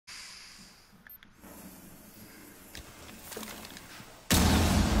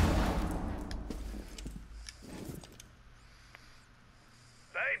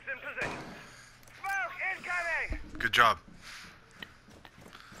Good job.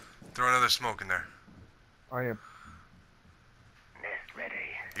 Throw another smoke in there. I am. Nest ready.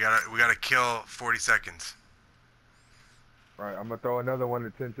 We gotta kill 40 seconds. Right, I'm gonna throw another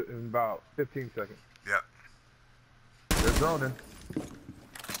one in about 15 seconds. Yep. They're droning.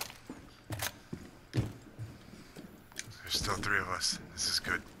 There's still 3 of us. This is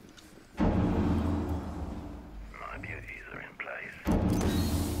good. My beauties are in place.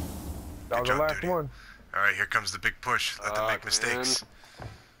 That was the last duty. one. Alright, here comes the big push. Let them make mistakes.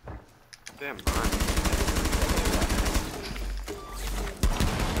 Damn, man.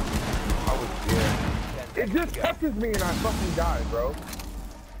 I was scared. It just touches me and I fucking die, bro.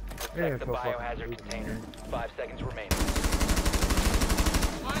 Protect the biohazard container. 5 seconds remaining.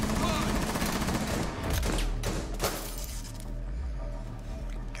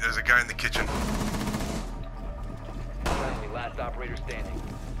 There's a guy in the kitchen. Friendly, last operator standing.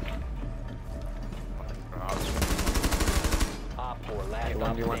 Op 4, last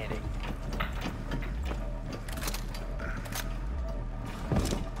op standing.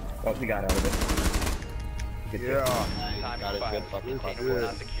 Oh, he got out of it. Good Yeah. Time got it. Good fucking Container was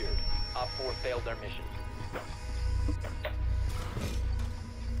not secured. Op 4 failed their mission.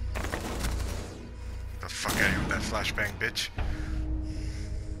 The fuck out of here with that flashbang, bitch.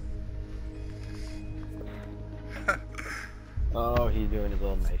 Oh, he's doing his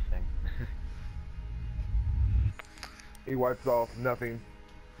little nice thing. He wipes off nothing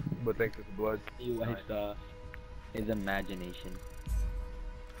but thanks to the blood. He wipes off his imagination.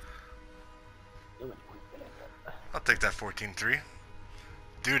 I'll take that 14-3.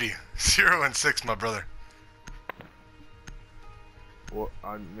 Duty. 0 and 6, my brother. Well,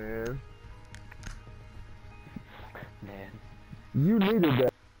 man. Man. You needed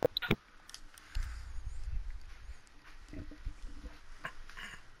that.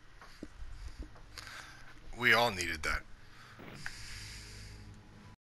 We all needed that.